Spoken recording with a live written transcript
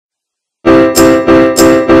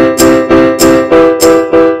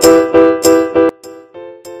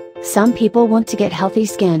Some people want to get healthy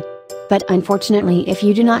skin. But unfortunately, if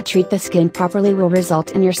you do not treat the skin properly, will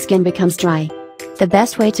result in your skin becomes dry. The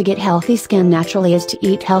best way to get healthy skin naturally is to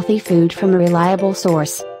eat healthy food from a reliable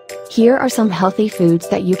source. Here are some healthy foods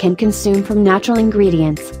that you can consume from natural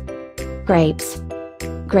ingredients. Grapes.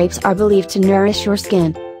 Grapes are believed to nourish your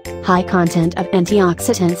skin. High content of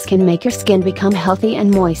antioxidants can make your skin become healthy and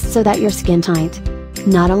moist so that your skin tight.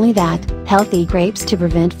 Not only that, healthy grapes to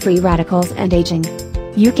prevent free radicals and aging.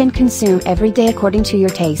 You can consume every day according to your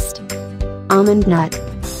taste. Almond nut.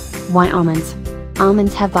 Why almonds?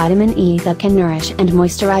 Almonds have vitamin E that can nourish and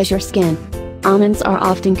moisturize your skin. Almonds are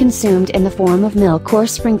often consumed in the form of milk or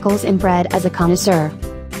sprinkles in bread as a connoisseur.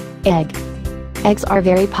 Egg. Eggs are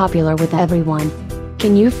very popular with everyone.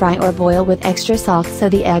 Can you fry or boil with extra salt so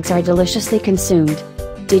the eggs are deliciously consumed?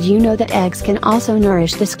 Did you know that eggs can also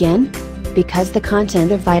nourish the skin? Because the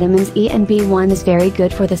content of vitamins E and B1 is very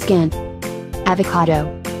good for the skin. Avocado.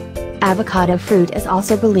 Avocado fruit is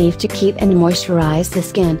also believed to keep and moisturize the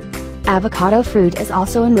skin. Avocado fruit is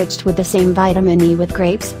also enriched with the same vitamin E with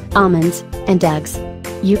grapes, almonds, and eggs.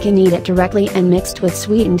 You can eat it directly and mixed with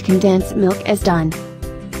sweetened condensed milk as done.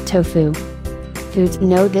 Tofu. Foods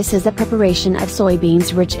know this is a preparation of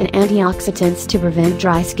soybeans rich in antioxidants to prevent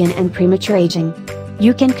dry skin and premature aging.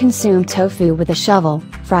 You can consume tofu with a shovel,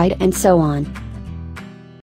 fried and so on.